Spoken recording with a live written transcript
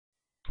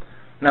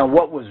Now,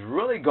 what was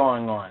really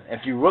going on,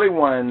 if you really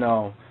want to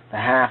know the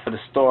half of the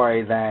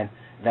story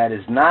that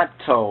is not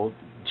told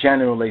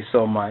generally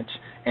so much,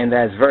 and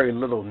that's very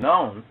little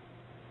known,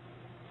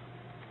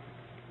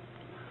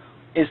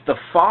 is the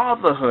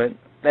fatherhood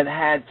that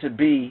had to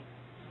be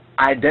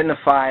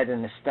identified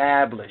and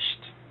established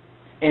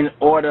in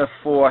order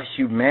for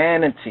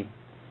humanity,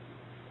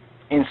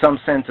 in some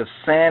sense of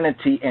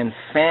sanity and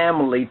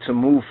family, to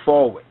move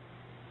forward.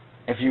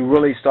 If you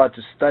really start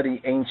to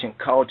study ancient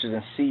cultures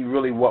and see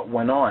really what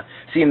went on.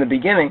 See, in the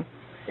beginning,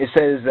 it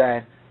says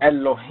that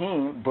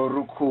Elohim,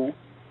 Baruch Hu,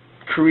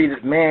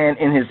 created man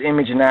in his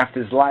image and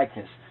after his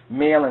likeness.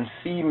 Male and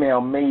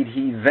female made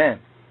he them.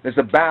 There's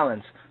a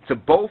balance to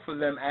both of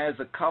them as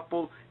a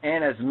couple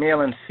and as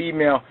male and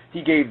female.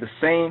 He gave the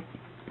same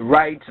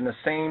rights and the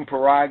same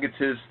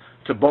prerogatives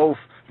to both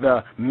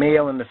the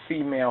male and the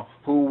female,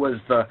 who was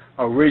the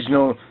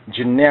original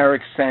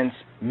generic sense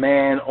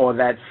man, or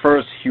that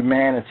first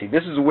humanity.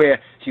 This is where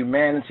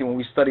humanity, when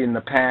we studied in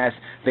the past,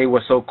 they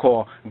were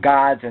so-called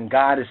gods and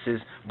goddesses,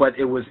 but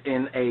it was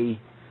in a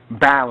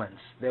balance.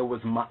 There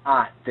was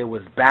ma'at, there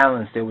was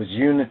balance, there was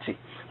unity.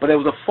 But there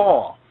was a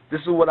fall.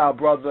 This is what our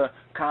brother,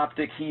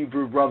 Coptic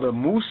Hebrew brother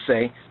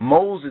Moses,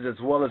 as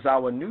well as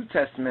our New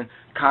Testament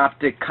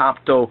Coptic,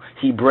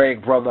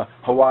 Copto-Hebraic brother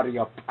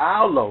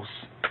Paulos,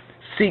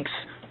 seeks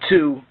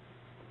to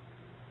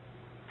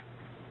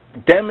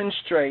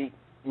demonstrate,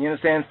 you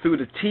understand, through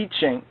the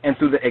teaching and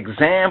through the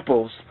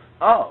examples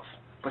of.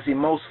 But see,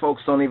 most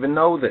folks don't even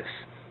know this.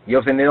 You know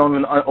what I'm saying? They don't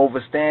even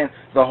understand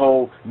the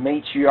whole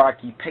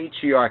matriarchy,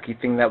 patriarchy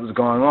thing that was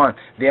going on.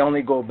 They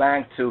only go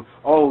back to,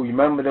 oh, you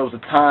remember there was a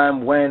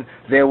time when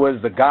there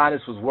was the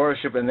goddess was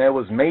worship and there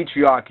was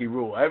matriarchy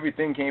rule.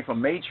 Everything came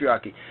from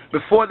matriarchy.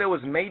 Before there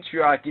was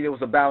matriarchy, there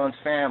was a balanced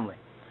family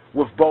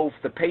with both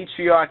the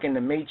patriarch and the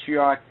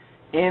matriarch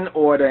in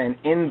order and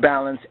in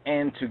balance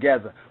and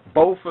together.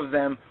 Both of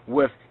them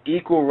with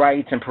equal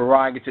rights and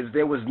prerogatives.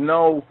 There was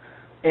no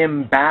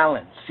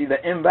imbalance. See,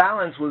 the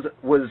imbalance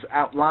was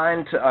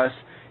outlined to us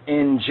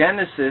in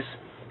Genesis,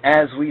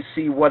 as we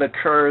see what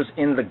occurs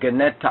in the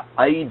Ganeta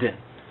Eden.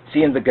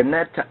 See, in the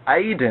Ganeta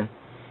Eden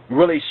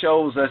really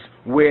shows us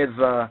where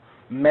the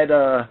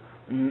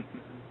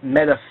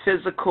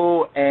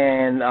metaphysical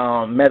and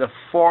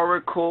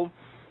metaphorical,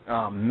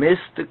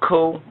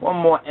 mystical, one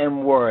more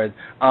M word,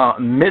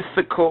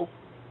 mythical,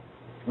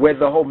 where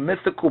the whole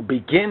mythical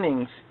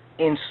beginnings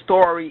in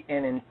story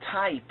and in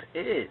type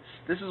is.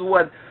 This is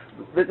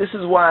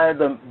why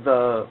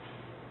the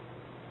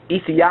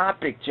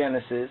Ethiopic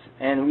Genesis,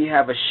 and we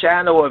have a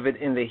shadow of it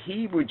in the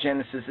Hebrew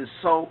Genesis, is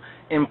so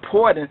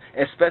important,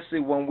 especially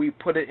when we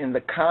put it in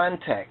the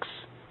context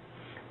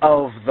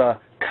of the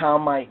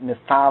Kamite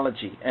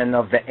mythology and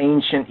of the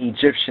ancient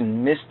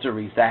Egyptian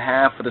mysteries. That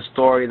half of the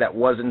story that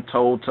wasn't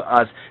told to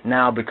us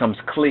now becomes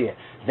clear.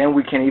 Then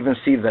we can even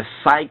see the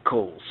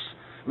cycles.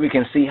 We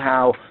can see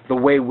how the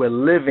way we're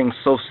living,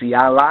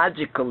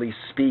 sociologically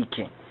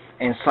speaking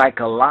and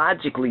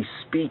psychologically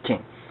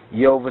speaking,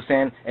 you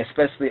understand,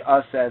 especially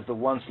us as the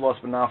once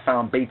lost but now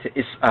found Beta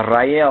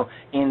Israel,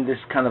 in this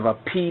kind of a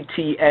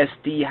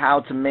PTSD,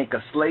 how to make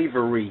a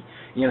slavery,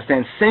 you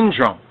understand,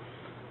 syndrome.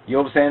 You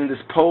understand,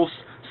 this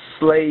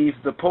post-slave,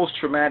 the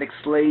post-traumatic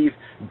slave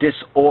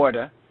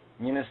disorder,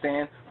 you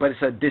understand, but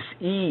it's a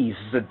dis-ease.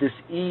 It's a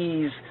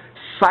dis-ease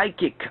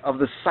of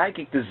the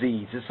psychic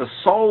disease. It's a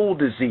soul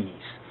disease.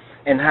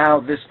 And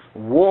how this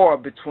war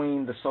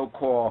between the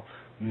so-called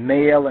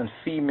male and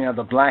female,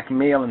 the black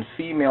male and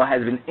female,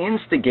 has been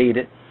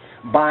instigated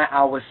by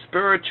our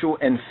spiritual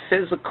and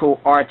physical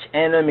arch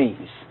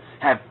enemies.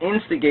 Have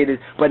instigated,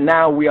 but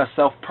now we are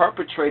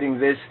self-perpetrating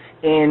this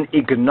in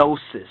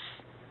gnosis.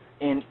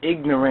 In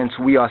ignorance,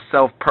 we are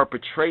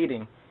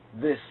self-perpetrating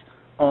this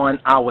on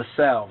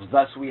ourselves.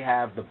 Thus, we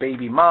have the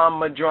baby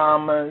mama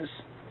dramas.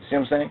 You see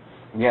what I'm saying?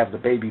 We have the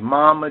baby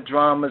mama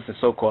dramas, the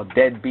so-called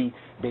deadbeat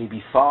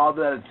baby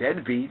father.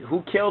 Deadbeat,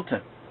 who killed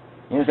him?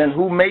 You understand?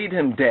 Who made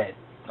him dead?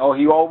 Oh,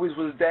 he always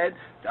was dead?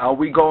 Are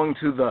we going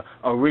to the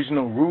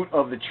original root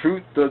of the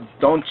truth?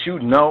 Don't you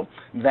know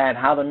that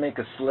How to Make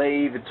a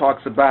Slave, it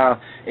talks about,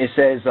 it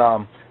says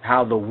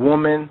how the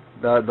woman,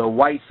 the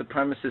white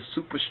supremacist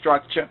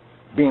superstructure,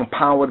 being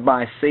powered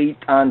by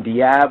Satan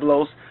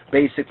Diablos,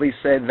 basically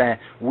said that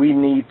we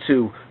need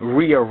to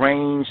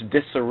rearrange,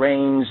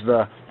 disarrange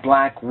the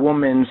black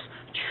woman's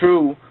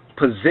true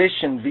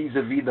position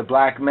vis-a-vis the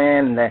black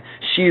man, and that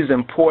she is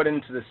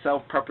important to the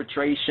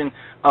self-perpetration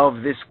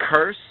of this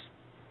curse,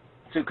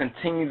 to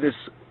continue this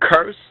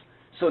curse.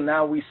 So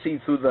now we see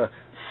through the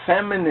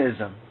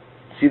feminism,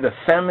 the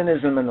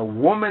feminism and the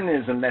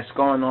womanism that's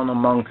going on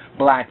among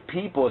black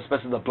people,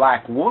 especially the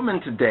black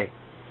woman today.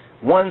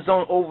 Ones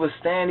don't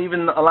overstand,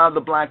 even a lot of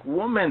the black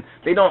women,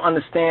 they don't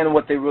understand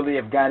what they really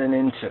have gotten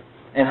into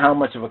and how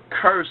much of a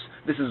curse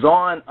this is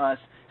on us,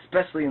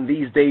 especially in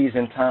these days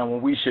and time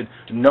when we should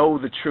know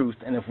the truth.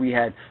 And if we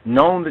had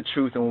known the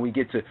truth, and when we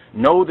get to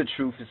know the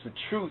truth, it's the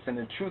truth and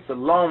the truth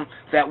alone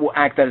that will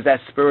act as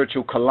that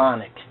spiritual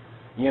colonic.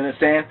 You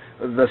understand?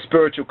 The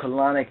spiritual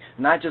colonic,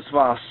 not just for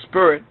our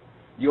spirit,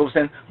 You know what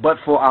I'm saying? But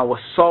for our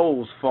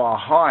souls, for our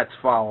hearts,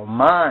 for our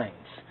minds,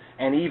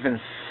 and even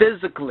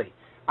physically,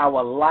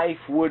 our life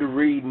would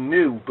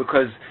renew,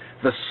 because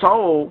the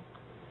soul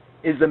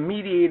is the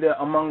mediator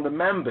among the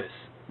members.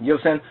 You know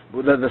what I'm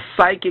saying? The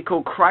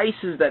psychical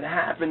crisis that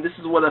happened, this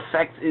is what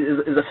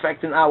is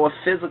affecting our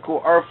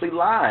physical, earthly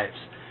lives.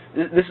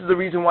 This is the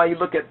reason why you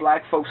look at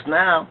black folks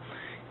now,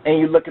 and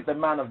you look at the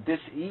amount of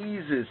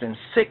diseases and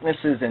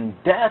sicknesses and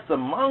death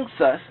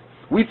amongst us.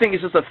 We think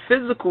it's just a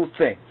physical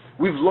thing.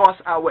 We've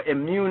lost our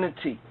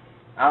immunity.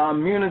 Our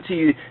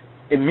immunity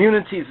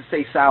is to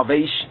say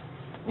salvation.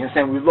 You know what I'm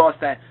saying? We've lost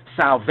that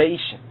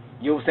salvation.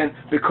 You know what I'm saying?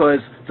 Because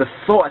the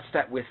thoughts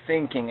that we're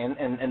thinking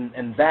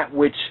and that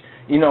which,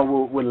 you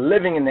know, we're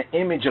living in the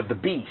image of the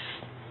beast.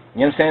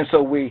 You know what I'm saying?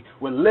 So we're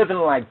living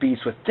like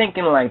beasts, we're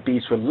thinking like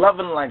beasts, we're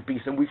loving like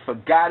beasts, and we've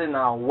forgotten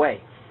our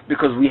way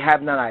because we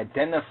have not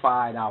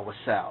identified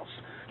ourselves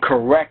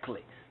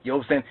correctly. You know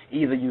what I'm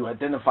saying? Either you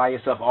identify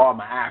yourself, oh, I'm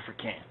an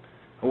African.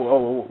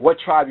 What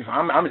tribe you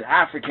from? I'm an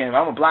African.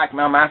 I'm a black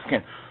man. I'm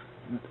African.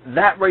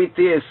 That right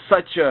there is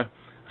such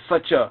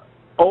a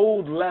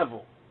old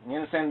level. You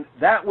understand?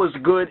 That was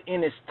good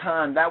in its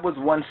time. That was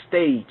one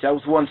stage. That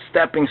was one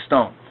stepping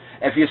stone.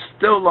 If you're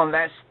still on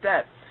that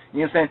step,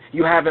 you understand,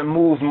 you haven't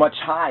moved much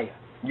higher.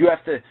 You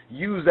have to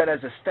use that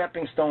as a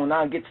stepping stone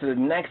now, get to the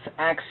next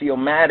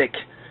axiomatic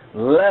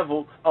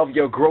level of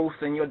your growth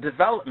and your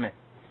development.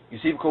 You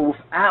see, because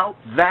without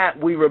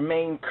that, we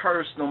remain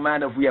cursed no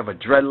matter if we have a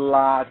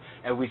dreadlock,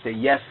 if we say,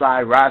 yes,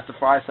 I,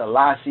 Rastafari,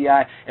 Selassie,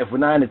 if we're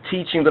not in the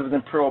teachings of His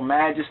Imperial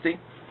Majesty,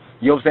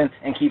 you know what I'm saying,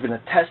 and keeping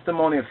the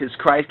testimony of His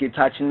Christ,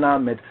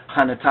 Getachina med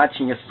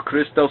Hanatachin Jesus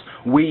Christos,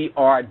 we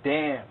are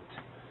damned.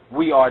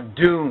 We are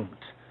doomed.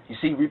 You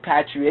see,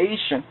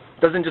 repatriation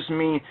doesn't just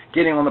mean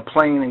getting on the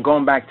plane and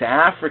going back to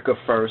Africa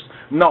first.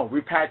 No,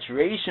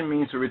 repatriation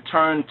means to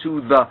return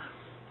to the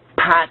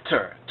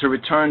pater, to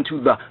return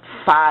to the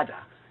father.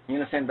 You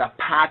understand? The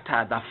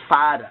pater, the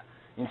father.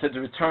 You understand? To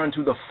return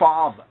to the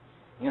father.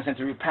 You understand?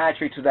 To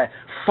repatriate to that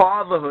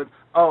fatherhood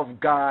of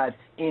God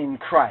in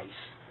Christ.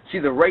 See,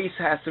 the race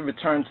has to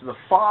return to the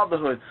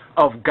fatherhood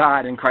of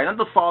God in Christ. Not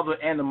the fatherhood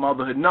and the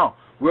motherhood, no.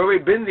 We've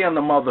already been there on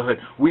the motherhood.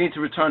 We need to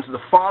return to the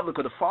father,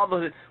 because the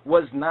fatherhood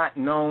was not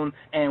known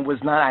and was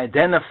not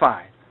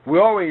identified. We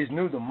always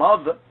knew the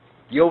mother.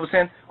 You know what I'm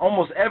saying?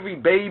 Almost every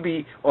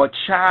baby or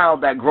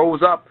child that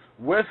grows up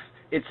with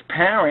its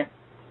parent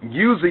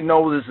usually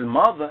knows his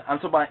mother. I'm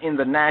talking about in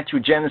the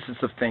natural genesis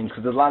of things,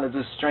 because there's a lot of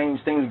just strange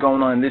things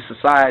going on in this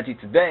society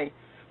today.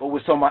 But we're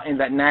talking about in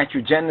that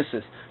natural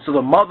genesis. So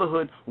the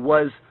motherhood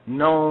was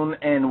known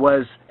and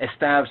was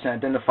established and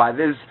identified.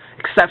 There's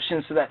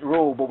exceptions to that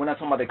rule, but we're not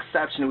talking about the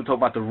exception, we're talking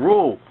about the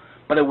rule.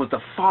 But it was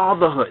the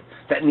fatherhood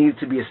that needed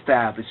to be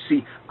established.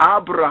 See,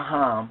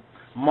 Abraham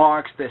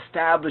marks the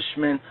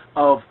establishment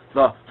of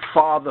the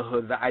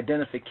fatherhood, the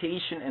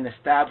identification and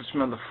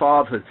establishment of the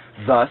fatherhood.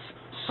 Thus,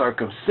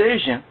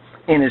 circumcision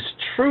in its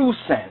true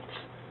sense.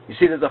 You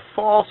see, there's a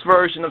false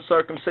version of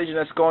circumcision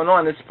that's going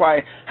on. This is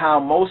probably how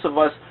most of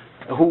us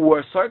who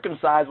were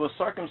circumcised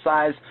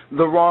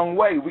the wrong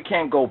way. We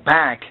can't go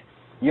back,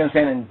 you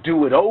understand, and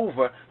do it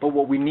over, but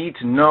what we need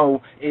to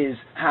know is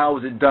how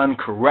is it done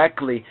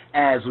correctly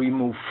as we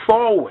move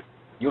forward.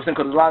 You understand,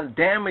 because a lot of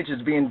damage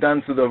is being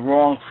done through the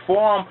wrong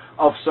form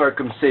of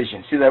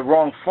circumcision. See, that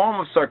wrong form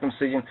of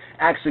circumcision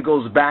actually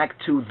goes back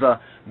to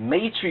the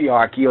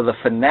matriarchy, or the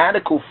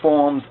fanatical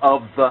forms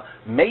of the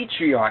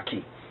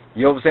matriarchy.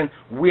 You know what I'm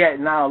saying? We are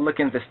now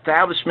looking at the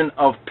establishment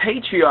of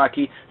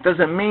patriarchy.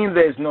 Doesn't mean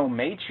there's no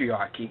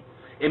matriarchy.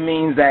 It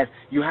means that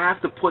you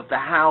have to put the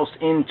house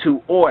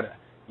into order.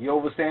 You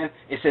understand?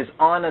 It says,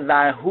 honor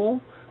thy who?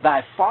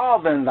 Thy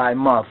father and thy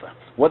mother.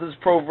 What does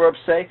Proverbs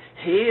say?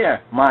 Hear,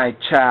 my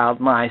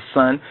child, my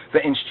son, the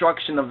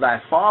instruction of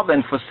thy father,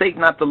 and forsake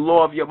not the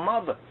law of your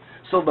mother.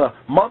 So the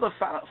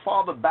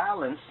mother-father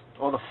balance,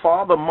 or the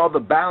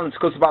father-mother balance,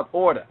 goes about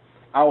order.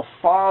 Our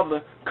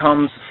father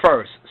comes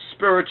first,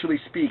 spiritually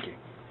speaking.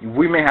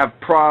 We may have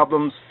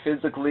problems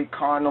physically,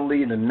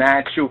 carnally, in the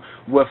natural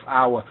with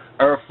our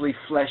earthly,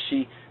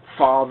 fleshy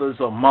fathers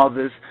or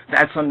mothers.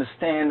 That's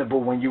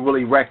understandable when you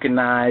really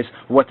recognize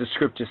what the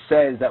scripture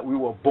says, that we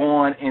were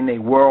born in a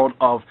world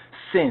of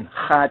sin,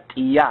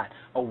 chatiyat,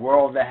 a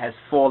world that has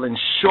fallen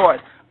short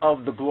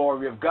of the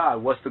glory of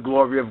God. What's the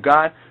glory of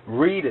God?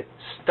 Read it,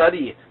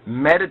 study it,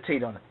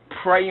 meditate on it,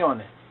 pray on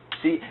it.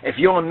 See, if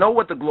you don't know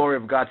what the glory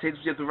of God is,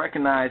 you have to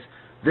recognize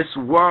this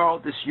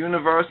world, this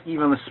universe,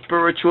 even the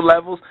spiritual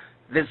levels,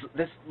 there's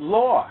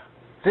law.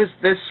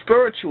 There's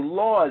spiritual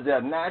laws. There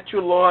are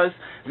natural laws.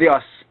 There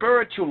are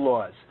spiritual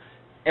laws.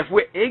 If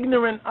we're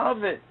ignorant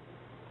of it,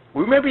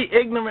 we may be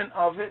ignorant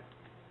of it,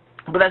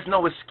 but that's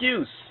no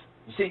excuse.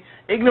 You see,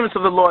 ignorance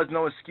of the law is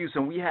no excuse,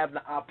 and we have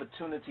the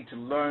opportunity to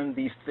learn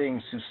these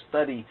things, to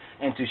study,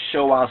 and to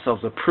show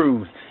ourselves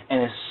approved.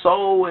 And it's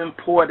so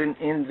important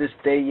in this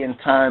day and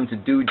time to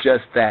do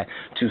just that,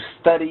 to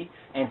study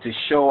and to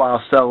show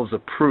ourselves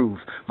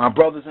approved. My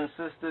brothers and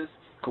sisters,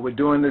 because we're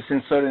doing this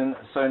in certain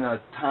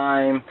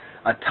time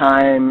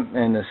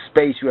and a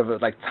space, you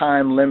have like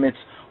time limits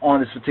on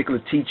this particular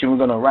teaching. We're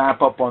going to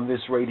wrap up on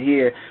this right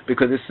here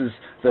because this is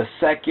the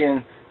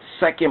second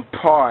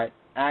part.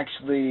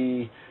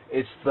 Actually,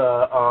 it's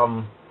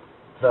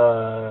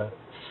the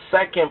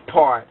second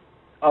part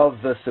of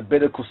the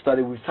sabbatical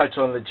study. We've touched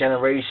on the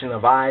generation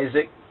of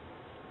Isaac,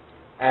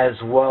 as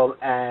well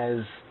as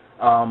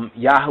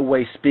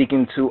Yahweh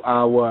speaking to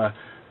our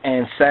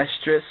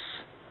ancestress,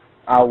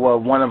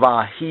 one of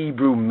our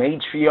Hebrew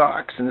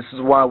matriarchs, and this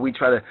is why we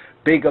try to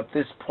big up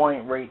this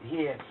point right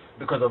here,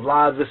 because a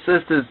lot of the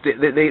sisters,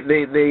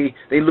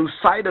 they lose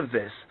sight of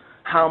this,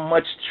 how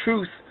much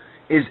truth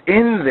is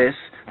in this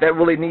that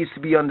really needs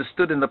to be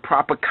understood in the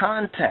proper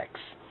context.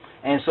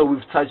 And so we've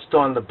touched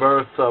on the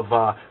birth of,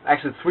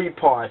 actually 3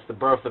 parts, the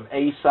birth of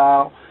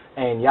ESAU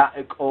and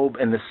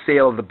Yaqob and the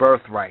sale of the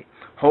birthright.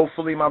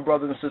 Hopefully, my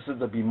brothers and sisters,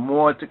 there'll be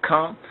more to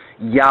come,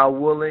 Yah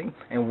willing.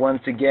 And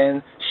once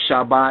again,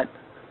 Shabbat,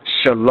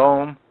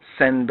 Shalom,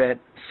 Senbet,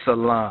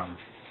 Salam.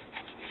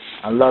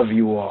 I love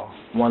you all.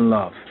 One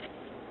love.